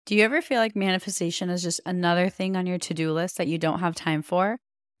Do you ever feel like manifestation is just another thing on your to-do list that you don't have time for?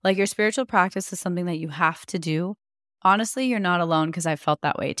 Like your spiritual practice is something that you have to do? Honestly, you're not alone because I've felt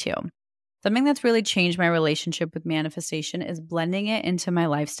that way too. Something that's really changed my relationship with manifestation is blending it into my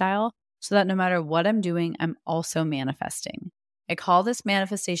lifestyle so that no matter what I'm doing, I'm also manifesting. I call this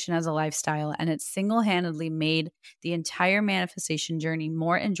manifestation as a lifestyle, and it's single-handedly made the entire manifestation journey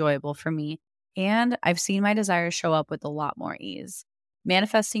more enjoyable for me, and I've seen my desires show up with a lot more ease.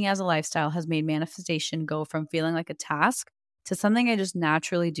 Manifesting as a lifestyle has made manifestation go from feeling like a task to something I just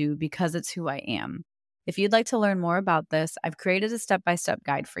naturally do because it's who I am. If you'd like to learn more about this, I've created a step-by-step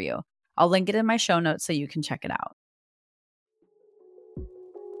guide for you. I'll link it in my show notes so you can check it out.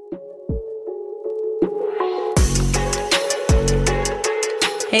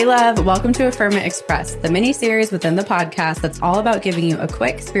 Hey love, welcome to Affirm It Express, the mini-series within the podcast that's all about giving you a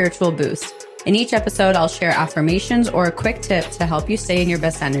quick spiritual boost. In each episode, I'll share affirmations or a quick tip to help you stay in your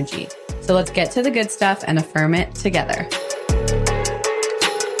best energy. So let's get to the good stuff and affirm it together.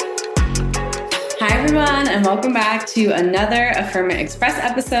 Hi everyone, and welcome back to another Affirm It Express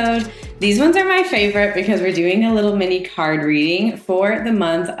episode. These ones are my favorite because we're doing a little mini card reading for the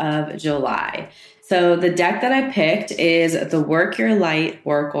month of July. So the deck that I picked is the Work Your Light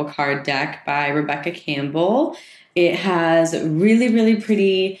Oracle card deck by Rebecca Campbell. It has really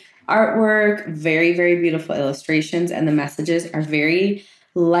pretty artwork, very beautiful illustrations, and the messages are very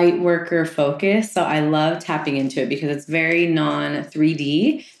light worker focused. So I love tapping into it because it's very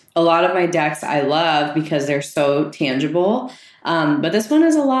non-3D. A lot of my decks I love because they're so tangible. But this one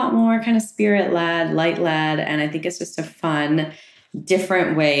is a lot more kind of spirit-led, light-led, and I think it's just a fun,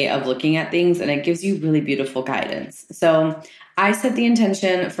 different way of looking at things, and it gives you really beautiful guidance. So I set the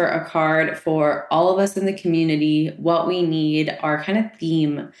intention for a card for all of us in the community, what we need, our kind of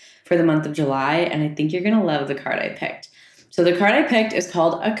theme for the month of July, and I think you're going to love the card I picked. So the card I picked is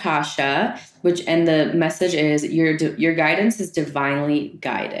called Akasha, and the message is your guidance is divinely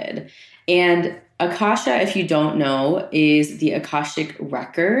guided. And Akasha, if you don't know, is the Akashic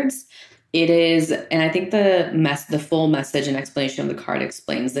records. It is, and I think the full message and explanation of the card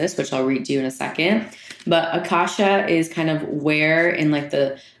explains this, which I'll read to you in a second. But Akasha is kind of where in like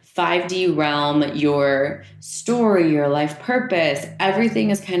the 5D realm, your story, your life purpose, everything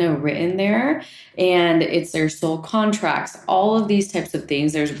is kind of written there. And it's their soul contracts, all of these types of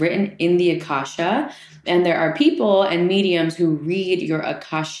things. There's written in the Akasha. And there are people and mediums who read your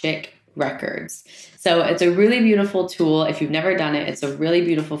Akashic records. So it's a really beautiful tool. If you've never done it, it's a really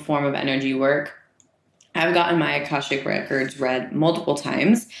beautiful form of energy work. I've gotten my Akashic records read multiple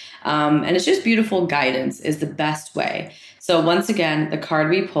times, and it's just beautiful guidance is the best way. So once again, the card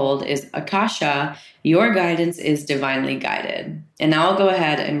we pulled is Akasha, your guidance is divinely guided. And now I'll go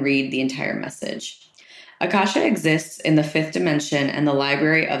ahead and read the entire message. Akasha exists in the fifth dimension and the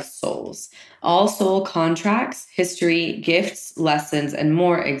library of souls. All soul contracts, history, gifts, lessons, and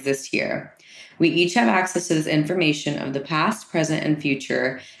more exist here. We each have access to this information of the past, present, and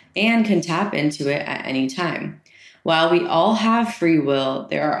future, and can tap into it at any time. While we all have free will,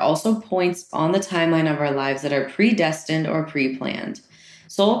 there are also points on the timeline of our lives that are predestined or pre-planned.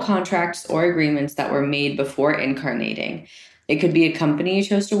 Soul contracts or agreements that were made before incarnating. It could be a company you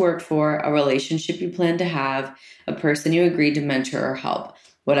chose to work for, a relationship you plan to have, a person you agreed to mentor or help.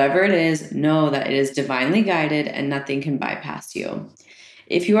 Whatever it is, know that it is divinely guided and nothing can bypass you.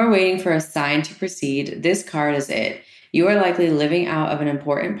 If you are waiting for a sign to proceed, this card is it. You are likely living out of an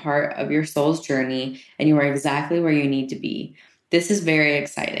important part of your soul's journey, and you are exactly where you need to be. This is very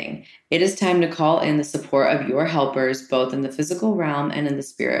exciting. It is time to call in the support of your helpers, both in the physical realm and in the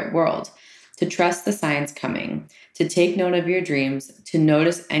spirit world. To trust the signs coming, to take note of your dreams, to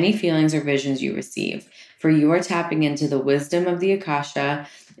notice any feelings or visions you receive, for you are tapping into the wisdom of the Akasha,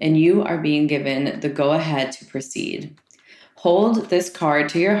 and you are being given the go-ahead to proceed. Hold this card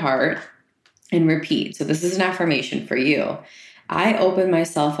to your heart and repeat. So this is an affirmation for you. I open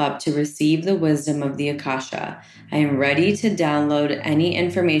myself up to receive the wisdom of the Akasha. I am ready to download any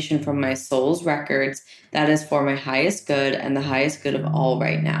information from my soul's records that is for my highest good and the highest good of all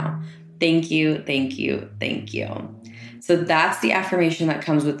right now. Thank you, thank you, thank you. So that's the affirmation that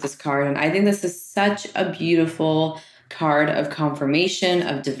comes with this card. And I think this is such a beautiful card of confirmation,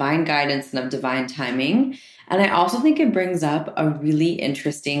 of divine guidance, and of divine timing. And I also think it brings up a really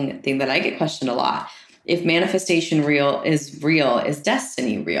interesting thing that I get questioned a lot. If manifestation is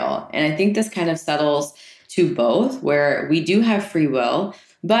destiny real? And I think this kind of settles to both, where we do have free will,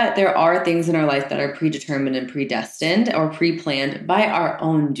 but there are things in our life that are predetermined and predestined or pre-planned by our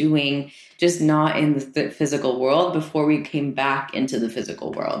own doing, just not in the physical world before we came back into the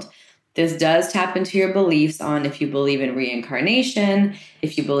physical world. This does tap into your beliefs on if you believe in reincarnation,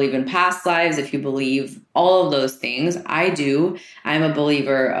 if you believe in past lives, if you believe all of those things. I do. I'm a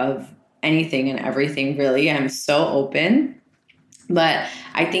believer of anything and everything, really. I'm so open. But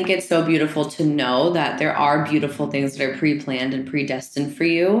I think it's so beautiful to know that there are beautiful things that are pre-planned and predestined for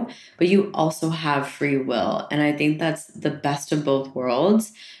you, but you also have free will. And I think that's the best of both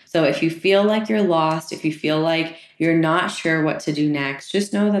worlds. So if you feel like you're lost, if you feel like you're not sure what to do next,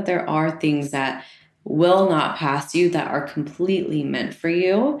 just know that there are things that will not pass you that are completely meant for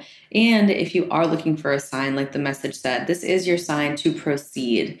you. And if you are looking for a sign, like the message said, this is your sign to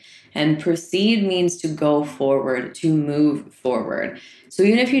proceed. And proceed means to go forward, to move forward. So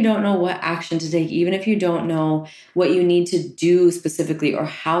even if you don't know what action to take, even if you don't know what you need to do specifically or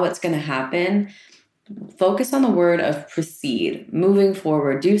how it's going to happen, focus on the word of proceed, moving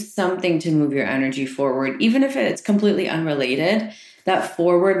forward. Do something to move your energy forward, even if it's completely unrelated. That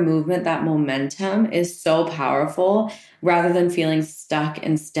forward movement, that momentum is so powerful rather than feeling stuck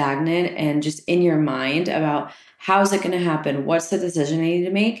and stagnant and just in your mind about how's it going to happen? What's the decision I need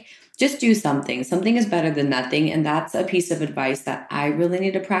to make? Just do something. Something is better than nothing. And that's a piece of advice that I really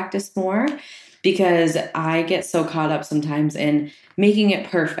need to practice more, because I get so caught up sometimes in making it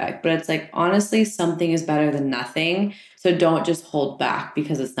perfect. But it's like, honestly, something is better than nothing. So don't just hold back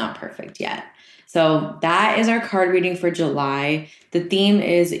because it's not perfect yet. So that is our card reading for July. The theme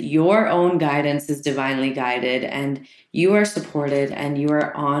is your own guidance is divinely guided, and you are supported and you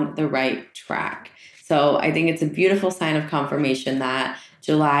are on the right track. So I think it's a beautiful sign of confirmation that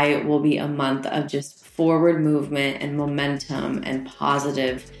July will be a month of just forward movement and momentum and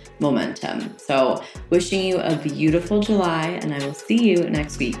positive momentum. So wishing you a beautiful July, and I will see you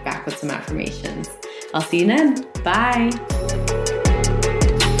next week back with some affirmations. I'll see you then. Bye.